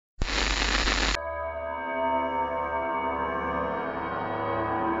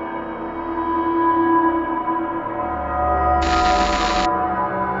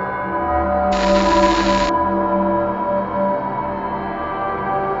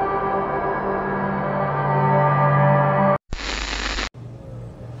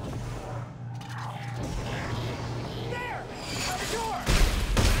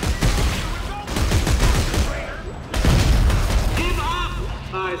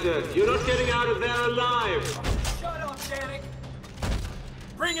Compromisers! You're not getting out of there alive! Shut up, Danik!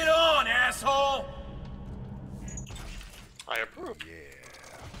 Bring it on, asshole! I approve. Yeah.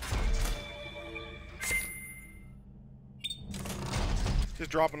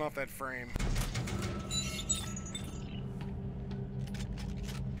 Just dropping off that frame.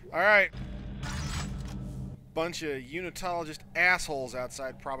 Alright. Bunch of unitologist assholes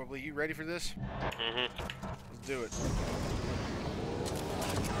outside, probably. You ready for this? Mm-hmm. Let's do it.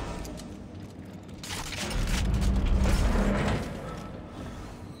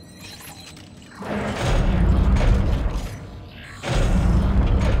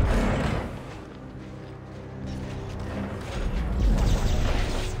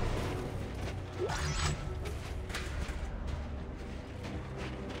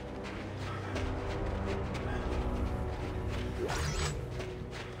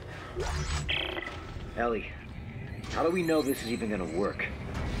 Ellie, how do we know this is even gonna work?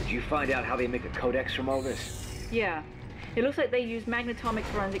 Did you find out how they make a codex from all this? Yeah. It looks like they use magnetomic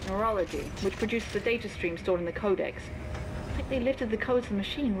forensic neurology, which produces a data stream stored in the codex. It's like they lifted the codes of the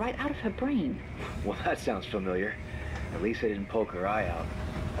machine right out of her brain. Well, that sounds familiar. At least they didn't poke her eye out.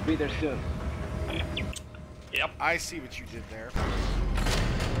 I'll be there soon. Yep. I see what you did there.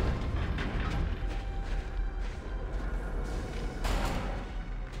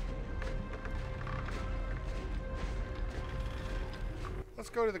 Let's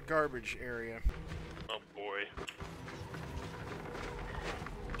go to the garbage area. Oh boy.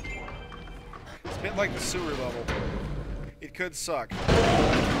 It's a bit like the sewer level. It could suck.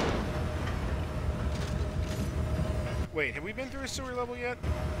 Wait, have we been through a sewer level yet?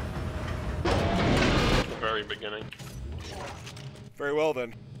 The very beginning. Very well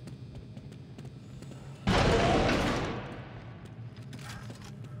then.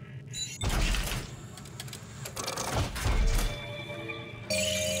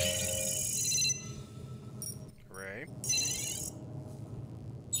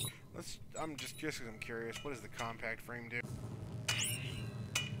 I'm just because I'm curious, what does the compact frame do?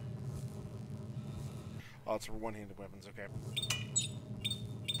 Oh, it's for one-handed weapons, okay.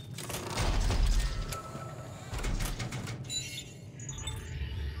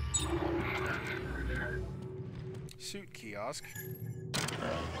 Suit kiosk.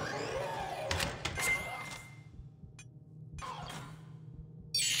 I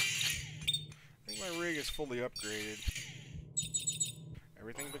think my rig is fully upgraded.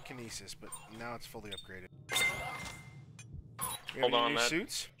 Everything but kinesis, but now it's fully upgraded. Hold on, new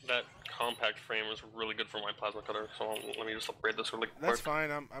suits? that compact frame is really good for my plasma cutter, so let me just upgrade this really quick. That's fine,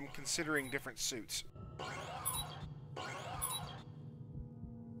 I'm considering different suits.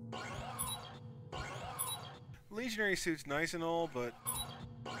 Legionary suit's nice and all, but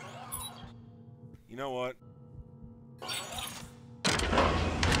you know what?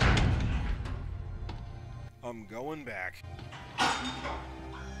 I'm going back.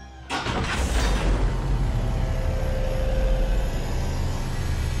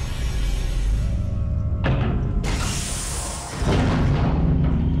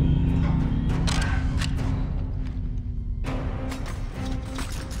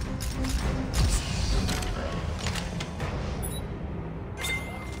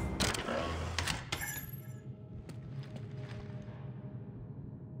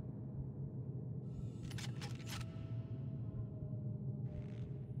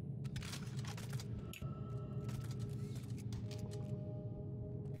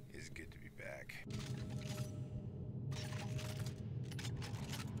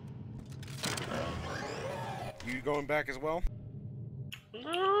 You going back as well?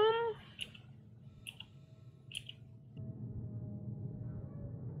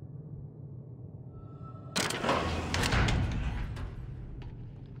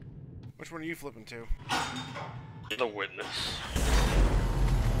 Which one are you flipping to? The witness.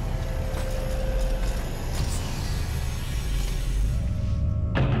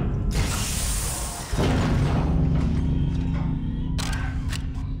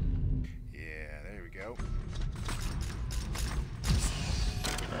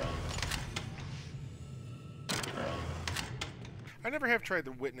 I never have tried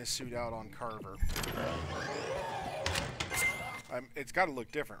the witness suit out on Carver. It's got to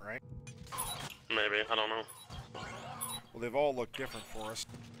look different, right? Maybe, I don't know. Well, they've all looked different for us.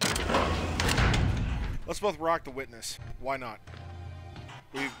 Let's both rock the witness. Why not?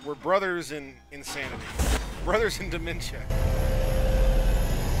 We're brothers in insanity. Brothers in dementia.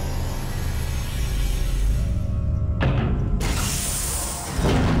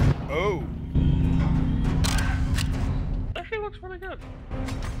 Oh! Actually looks really good.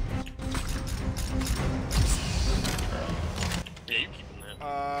 Yeah, you keeping that.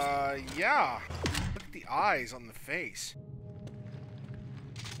 Yeah. Look at the eyes on the face.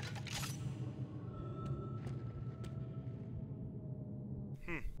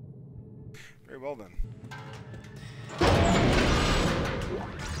 Very well done.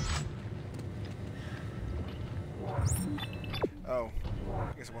 Oh.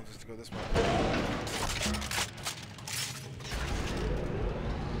 I guess it wants us to go this way.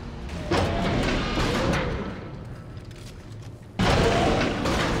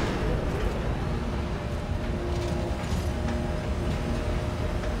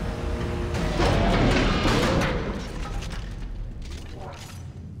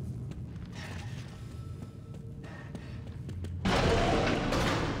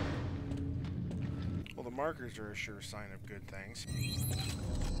 Markers are a sure sign of good things.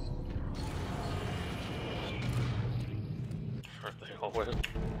 Aren't they always?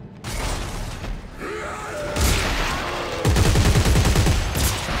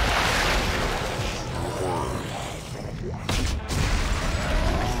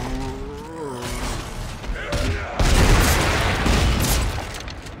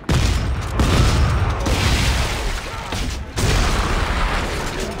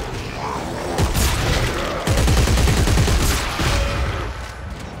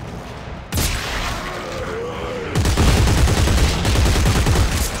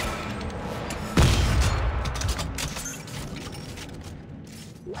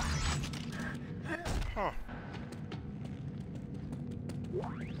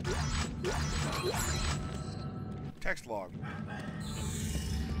 Text log.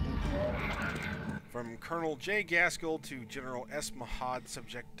 From Colonel J. Gaskell to General S. Mahad,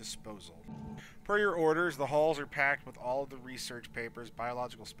 subject disposal. Per your orders, the halls are packed with all of the research papers,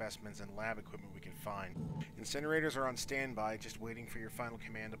 biological specimens, and lab equipment we can find. Incinerators are on standby, just waiting for your final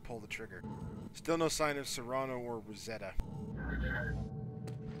command to pull the trigger. Still no sign of Serrano or Rosetta.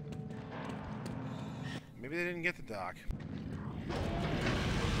 Maybe they didn't get the doc.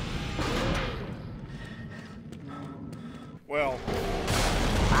 Well...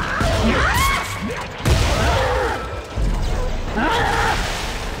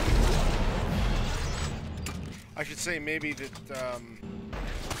 I should say maybe that the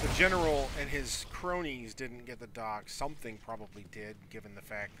general and his cronies didn't get the doc. Something probably did, given the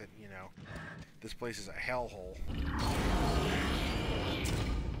fact that, you know, this place is a hellhole.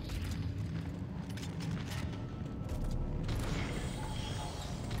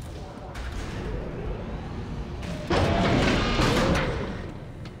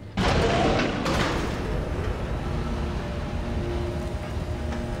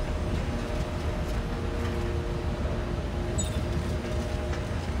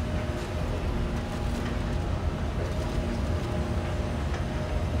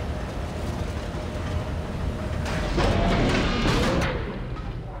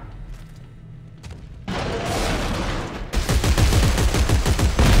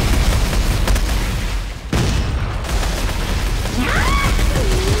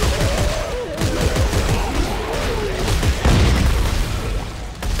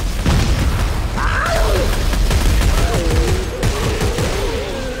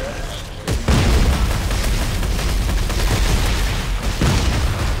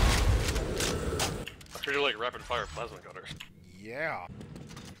 Rapid fire plasma gunners. Yeah.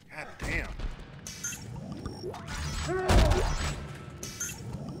 God damn.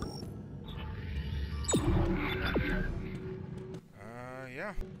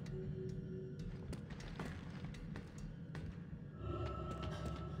 Yeah.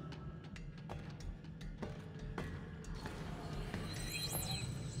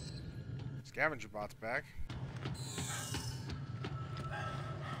 Scavenger bot's back.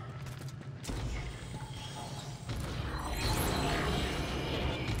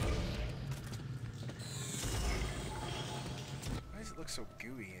 Looks so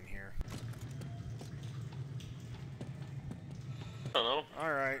gooey in here. I don't know.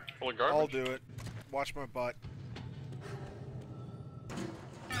 Alright. Full of garbage. I'll do it. Watch my butt.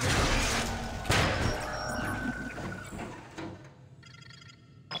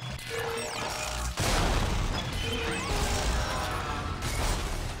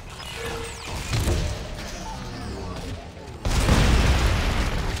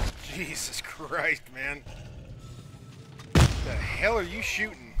 Jesus Christ, man. What the hell are you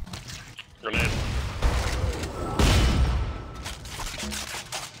shooting? Grenade.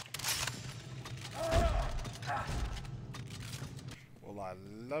 Well, I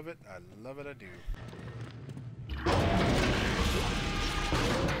love it. I love it. I do.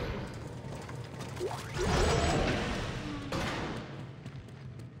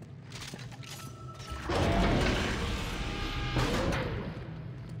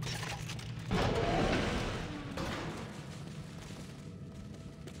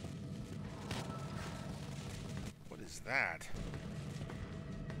 that?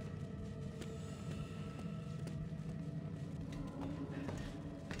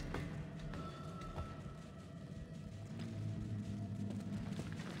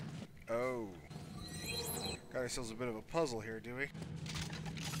 Oh. Got ourselves a bit of a puzzle here, do we?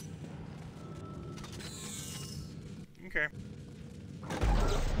 Okay.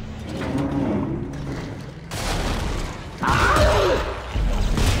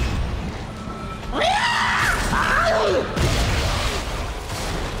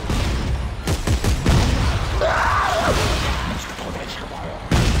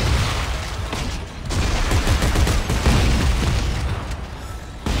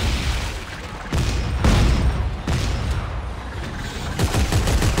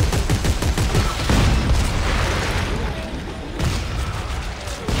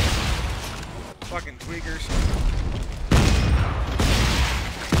 Fucking tweakers.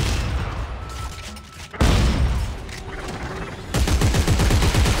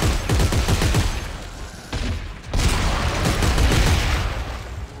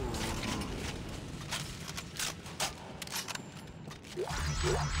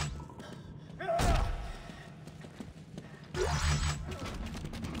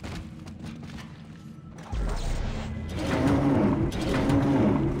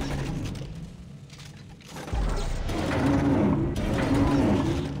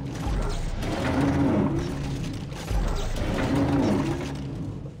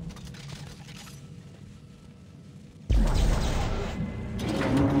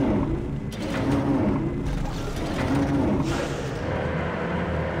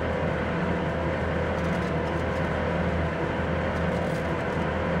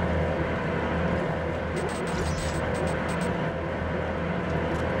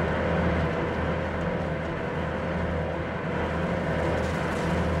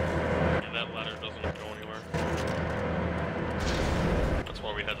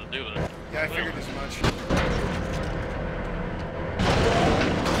 Yeah, I figured as much.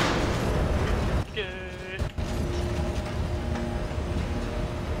 Good.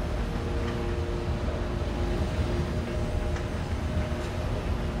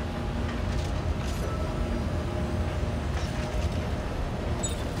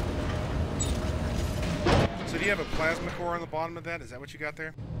 So do you have a plasma core on the bottom of that? Is that what you got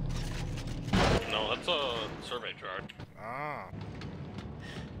there? No, that's a survey chart. Ah.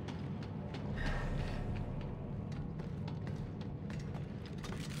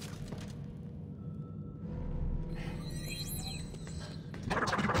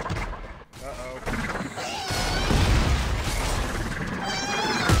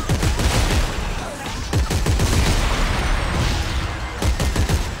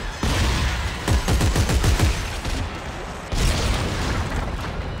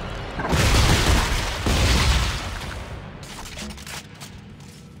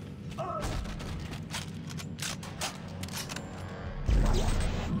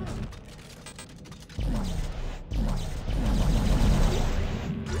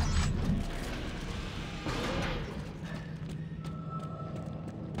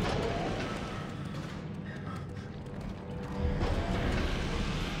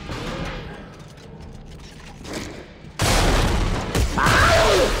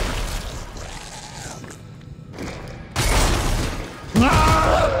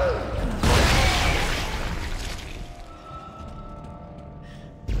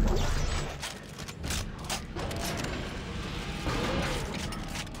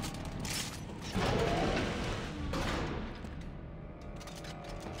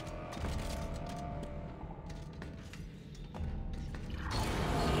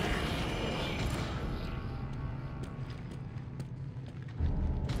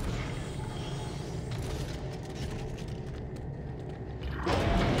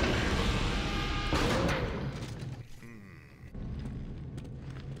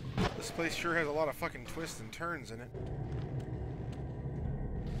 This place sure has a lot of fucking twists and turns in it.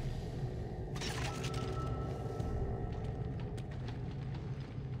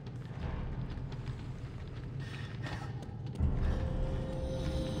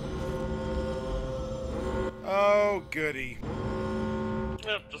 Oh, goody.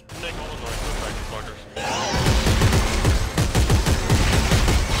 Yep, just make all the noise for practice markers.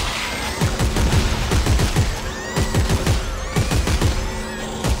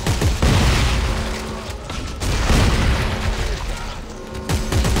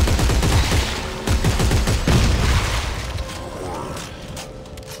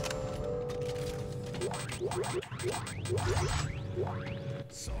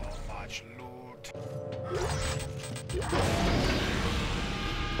 So much loot.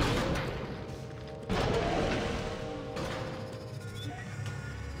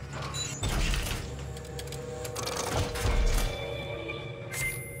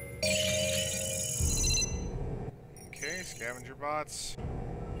 Scavenger bots.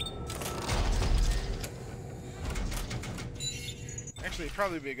 Actually, it'd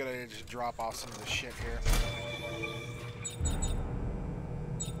probably be a good idea to just drop off some of this shit here.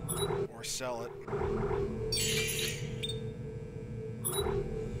 Or sell it.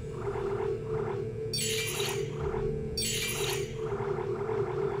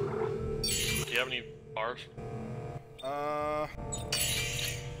 Do you have any bars? I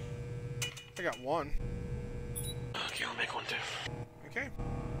got one. Okay, I'll make one too. Okay.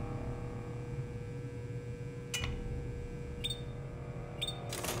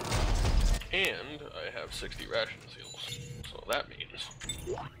 And I have 60 ration seals. So that means...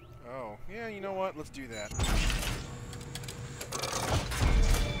 Oh, yeah, you know what? Let's do that.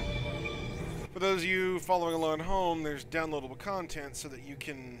 For those of you following along at home, there's downloadable content so that you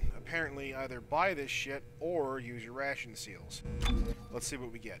can apparently either buy this shit or use your ration seals. Let's see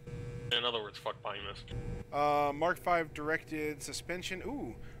what we get. In other words, fuck buying this. Mark V directed suspension.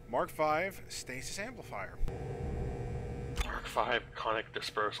 Ooh, Mark V stasis amplifier. Mark V conic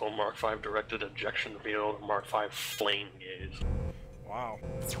dispersal, Mark V directed ejection field, Mark V flame gaze. Wow.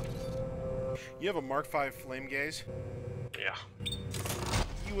 You have a Mark V flame gaze? Yeah.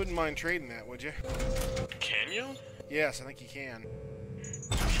 You wouldn't mind trading that, would you? Can you? Yes, I think you can.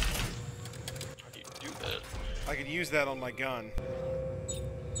 How do you do that? I could use that on my gun.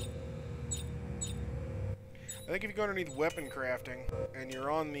 I think if you go underneath weapon crafting and you're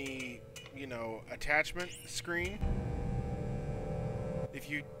on the, you know, attachment screen, if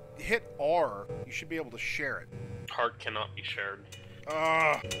you hit R, you should be able to share it. Heart cannot be shared.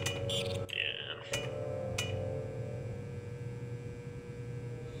 Ah. Yeah.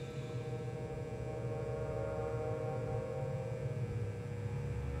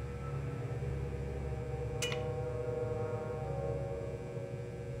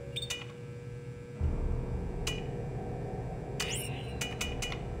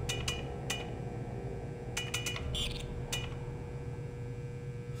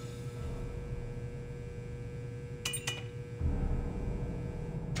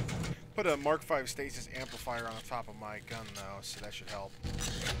 Put a Mark V stasis amplifier on the top of my gun, though, so that should help.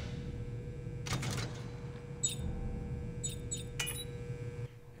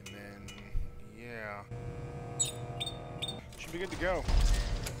 And then, yeah. Should be good to go.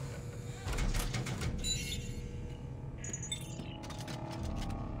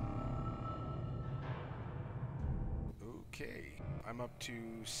 Okay, I'm up to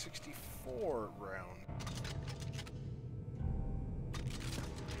 64 rounds.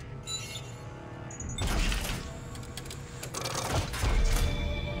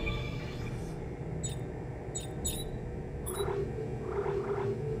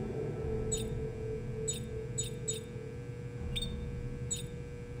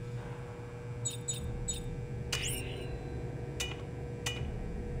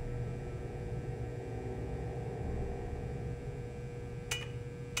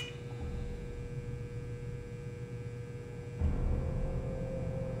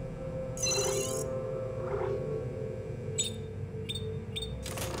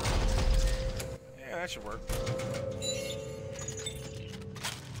 That should work.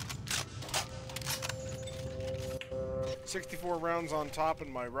 $64 rounds on top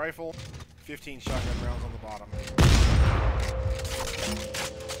in my rifle, 15 shotgun rounds on the bottom.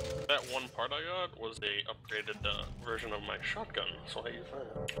 That one part I got was a upgraded version of my shotgun, so I use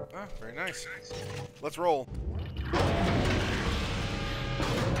that. Ah, very nice. Let's roll.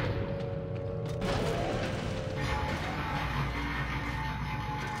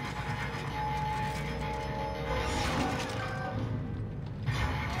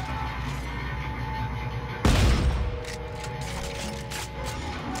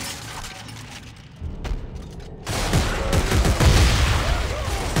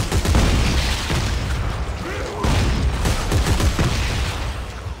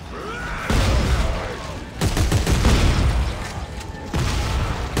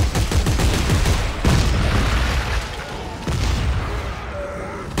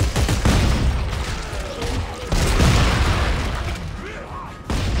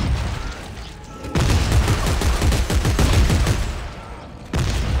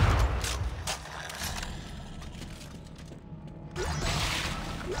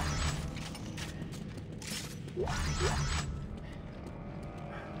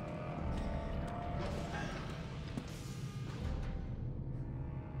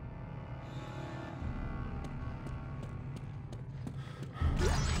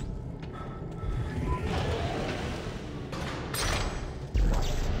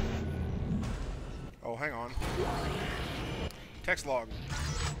 Oh, hang on. Text log.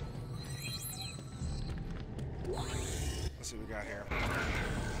 Let's see what we got here.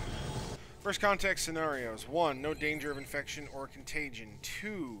 First context scenarios. 1. No danger of infection or contagion.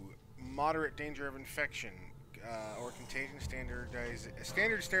 2. Moderate danger of infection or contagion.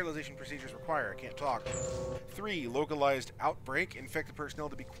 Standard sterilization procedures required. I can't talk. 3. Localized outbreak. Infected personnel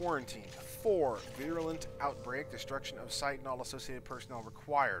to be quarantined. 4. Virulent outbreak. Destruction of site and all associated personnel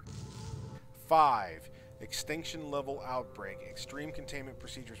required. 5. Extinction level outbreak. Extreme containment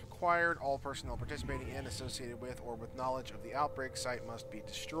procedures required. All personnel participating in, associated with, or with knowledge of the outbreak site must be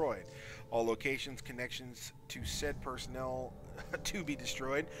destroyed. All locations, connections to said personnel to be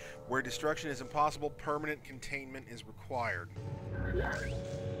destroyed. Where destruction is impossible, permanent containment is required.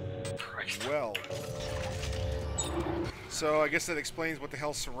 Christ. Well. So I guess that explains what the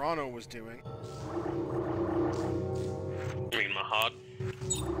hell Serrano was doing. You mean Mahad?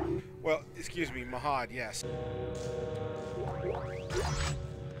 Well, excuse me, Mahad, yes.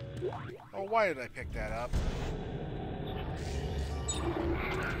 Oh, why did I pick that up?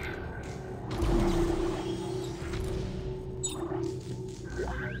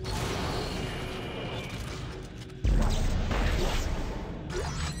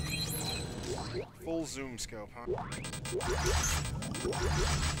 Full zoom scope, huh?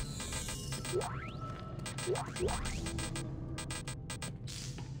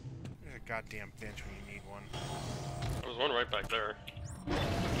 There's a goddamn bench when you need one. There's one right back there.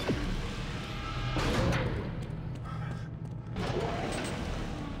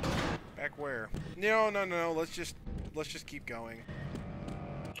 Back where? No. Let's just keep going.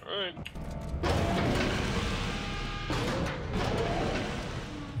 All right.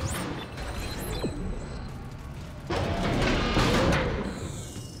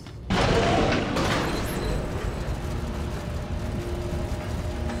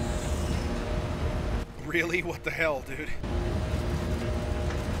 Really? What the hell, dude?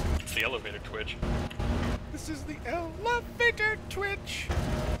 It's the elevator twitch. This is the elevator twitch.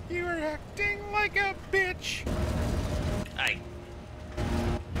 You are acting like a bitch. Hey.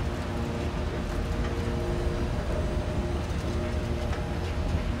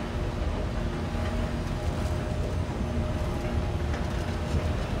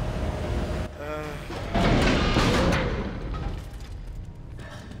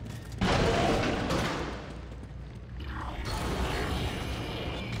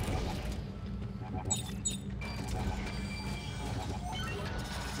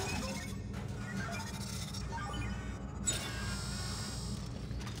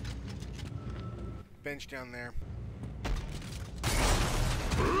 Bench down there.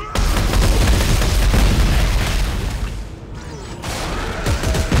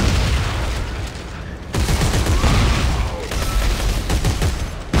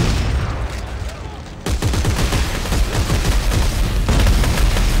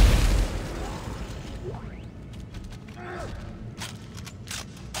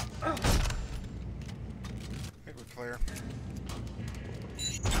 I think we're clear.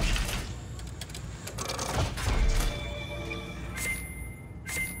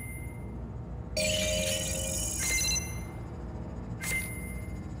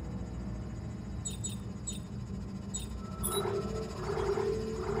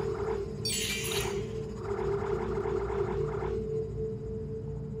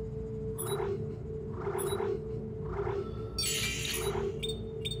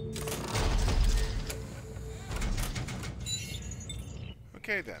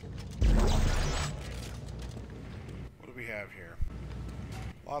 Okay then. What do we have here?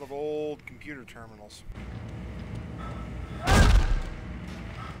 A lot of old computer terminals.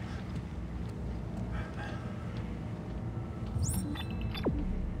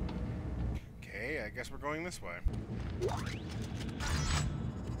 Okay, I guess we're going this way.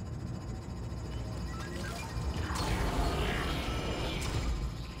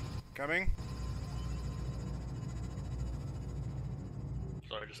 Coming?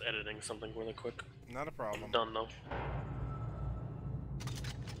 Sorry, just editing something really quick. Not a problem. Done though.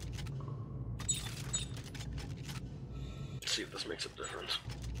 Let's see if this makes a difference.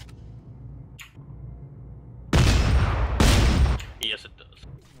 Yes, it does.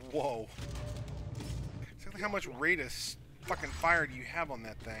 Whoa. Exactly how much rate of fucking fire do you have on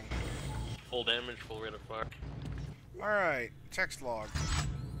that thing? Full damage, full rate of fire. Alright, text log.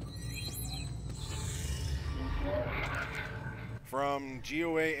 From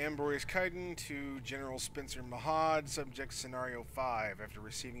GOA Ambrose Kaiden to General Spencer Mahad, subject Scenario 5. After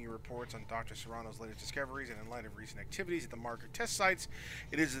receiving your reports on Dr. Serrano's latest discoveries and in light of recent activities at the marker test sites,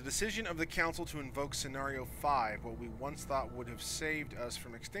 it is the decision of the Council to invoke Scenario 5. What we once thought would have saved us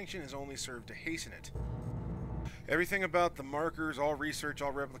from extinction has only served to hasten it. Everything about the markers, all research,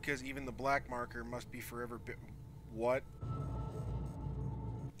 all replicas, even the black marker must be forever What?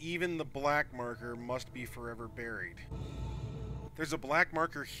 Even the black marker must be forever buried. There's a black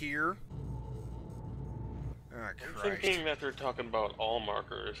marker here? Ah, I'm Christ. thinking that they're talking about all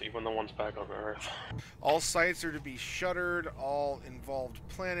markers, even the ones back on Earth. All sites are to be shuttered, all involved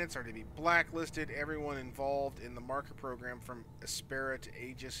planets are to be blacklisted, everyone involved in the marker program from Aspera to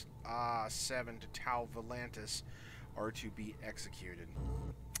Aegis 7 to Tau Volantis are to be executed.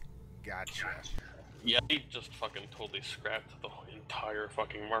 Gotcha. Yeah, they just fucking totally scrapped the entire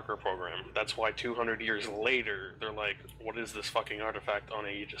fucking marker program. That's why 200 years later, they're like, what is this fucking artifact on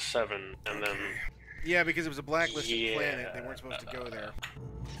Aegis 7? And then... Yeah, because it was a blacklisted planet, they weren't supposed to go there.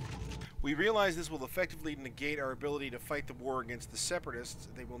 We realize this will effectively negate our ability to fight the war against the Separatists.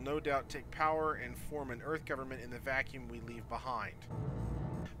 They will no doubt take power and form an Earth government in the vacuum we leave behind.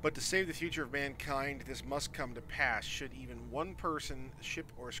 But to save the future of mankind, this must come to pass. Should even one person,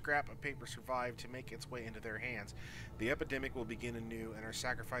 ship, or scrap of paper survive to make its way into their hands, the epidemic will begin anew, and our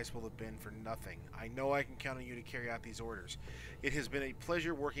sacrifice will have been for nothing. I know I can count on you to carry out these orders. It has been a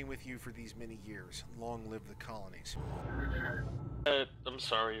pleasure working with you for these many years. Long live the colonies. I'm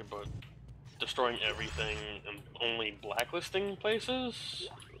sorry, but destroying everything and only blacklisting places?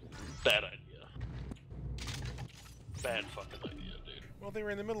 Bad idea. Bad fucking idea. Well, they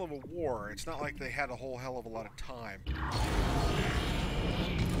were in the middle of a war. It's not like they had a whole hell of a lot of time.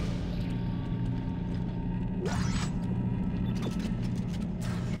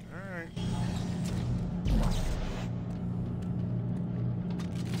 Alright.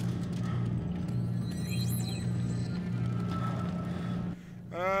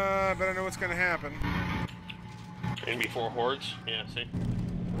 But I know what's gonna happen. And before hordes? Yeah, see?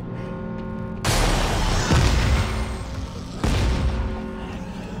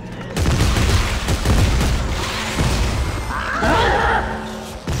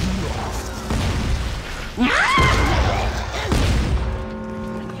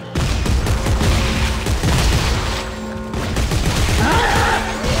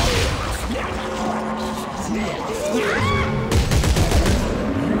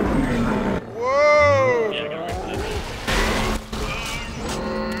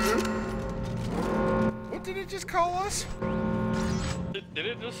 Call us? Did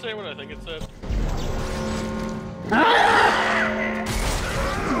it just say what I think it said? I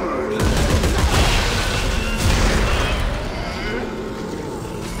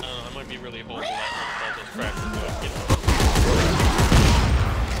might be really holding that one if I just cracked it, but,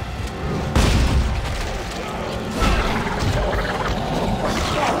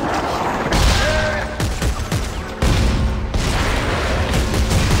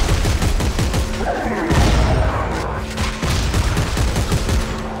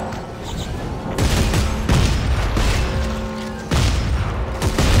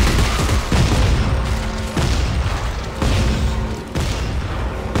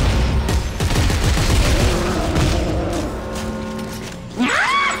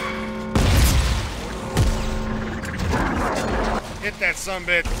 Hit that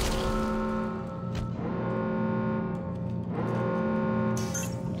sumbitch.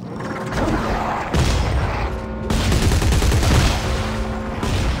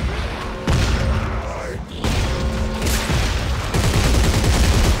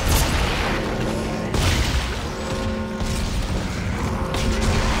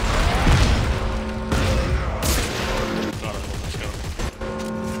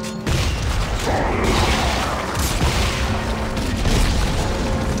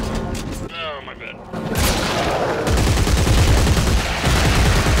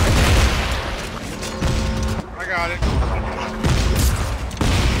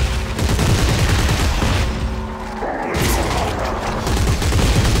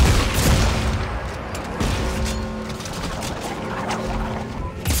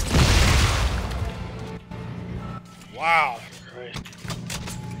 Wow.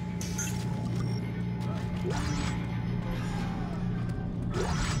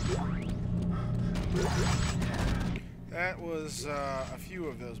 That was a few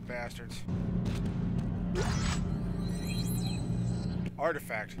of those bastards.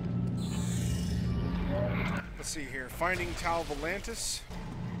 Artifact. Let's see here. Finding Tau Volantis.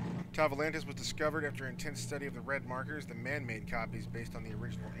 Tau Volantis was discovered after intense study of the red markers, the man-made copies based on the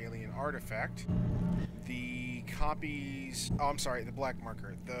original alien artifact. The copies... Oh, I'm sorry, the black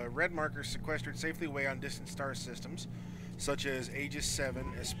marker. The red markers sequestered safely away on distant star systems. such as Aegis 7,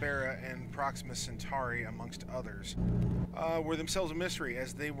 Aspera, and Proxima Centauri, amongst others, were themselves a mystery,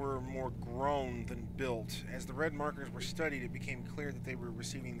 as they were more grown than built. As the red markers were studied, it became clear that they were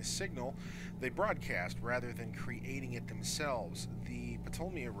receiving the signal they broadcast rather than creating it themselves. The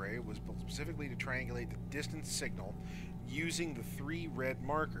Ptolemy array was built specifically to triangulate the distance signal using the 3 red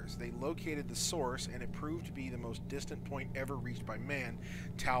markers. They located the source, and it proved to be the most distant point ever reached by man,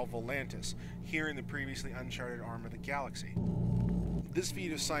 Tau Volantis, here in the previously uncharted arm of the galaxy. This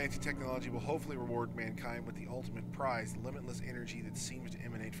feat of science and technology will hopefully reward mankind with the ultimate prize, the limitless energy that seems to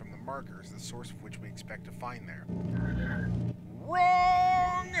emanate from the markers, the source of which we expect to find there.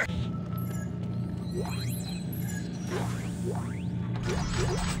 Wrong!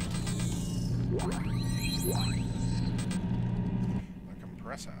 A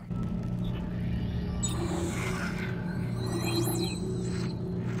compressor.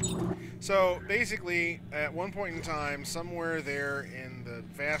 So, basically, at one point in time, somewhere there in the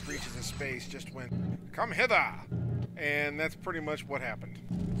vast reaches of space just went, "Come hither!" And that's pretty much what happened.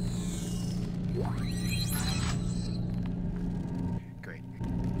 Great.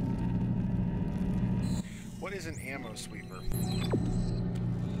 What is an ammo sweeper?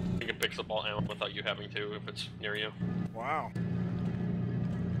 You can pick up all ammo without you having to if it's near you. Wow.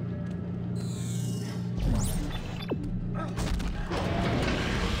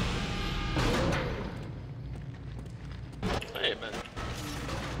 Hey, man.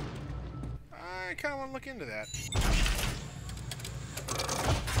 I kind of want to look into that.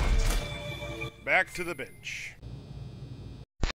 Back to the bench.